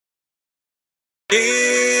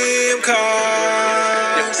Gamecocks.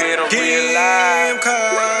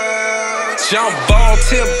 Jump ball,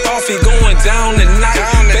 tip off, he going down tonight.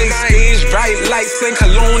 Big stage, bright lights, and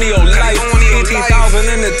Colonial Life. 18,000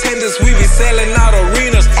 in attendance, we be selling out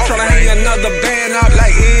arenas. Tryna hang another band out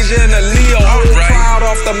like A'ja Aliyah. Whole crowd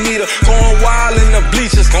off the meter, going wild in the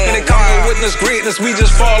bleachers. When they come to witness greatness, we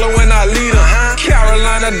just following our leader.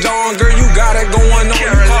 Carolina Dawn, girl, you got it going on.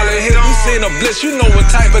 You call it hit, you seen a blitz, you know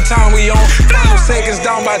what type of time we on. Final seconds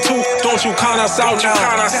down by 2, don't you count us out now.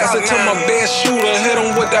 Pass it to my best shooter, hit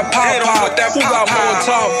him with that pop. Who got more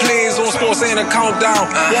top plays on sports and a countdown?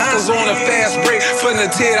 Walkers on a fast break, finna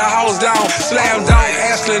tear the house down. Slam down,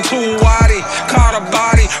 Ashlyn too wadi. Caught a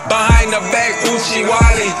body, behind the back, Uchi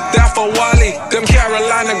Wally. That for Wally, them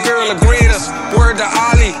Carolina girl the greatest. Word to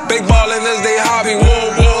Ali, big ballin' is they hobby.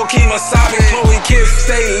 Whoa, Kimasabi, Chloe Kiss,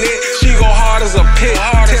 stay lit. She go hard as a pit.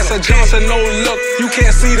 Tessa Johnson, no look, you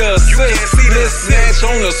can't see the assist. Mismatch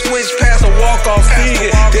on the switch, pass a walk-off, feed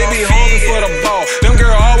it. They be hungry for the ball, them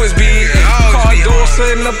girl always be eating.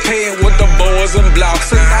 Cardosa in the paint with the boards and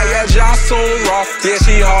blocks. And A'ja so raw, yeah,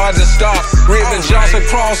 she hard to stop. Raven Johnson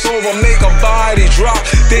crossover, make a body drop.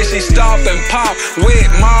 Then she stop and pop with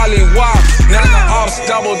Molly Wop. Now the ops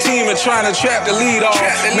double teaming, trying to trap the lead off.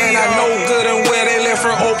 Man, I know good and well they left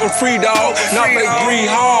her open free, dog. Now they 3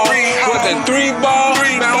 hard with the 3 ball.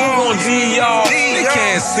 Man, who gon' D y'all? They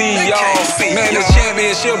can't see y'all. Man, the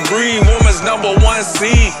championship breed, woman's #1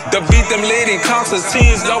 seed. To beat them Lady Cox's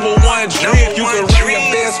team's #1 dream. You can run your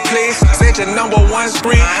best place, set your #1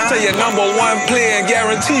 screen, tell your #1 player and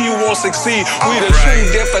guarantee you won't succeed. We the true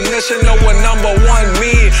definition of what #1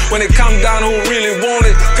 mean. When it come down who really want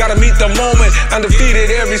it, gotta meet the moment.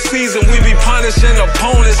 Undefeated every season, we be punishing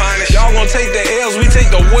opponents. Y'all gon' take the L's, we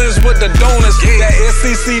take the wins with the donuts. That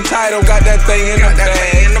SEC title got that thing in the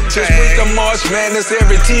bag. Just with the March Madness,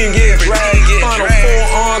 every team get dragged. Final 4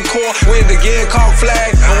 encore with the Gamecock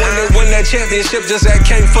flag. And when they win that championship, just that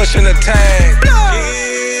KingFushaa in the tag.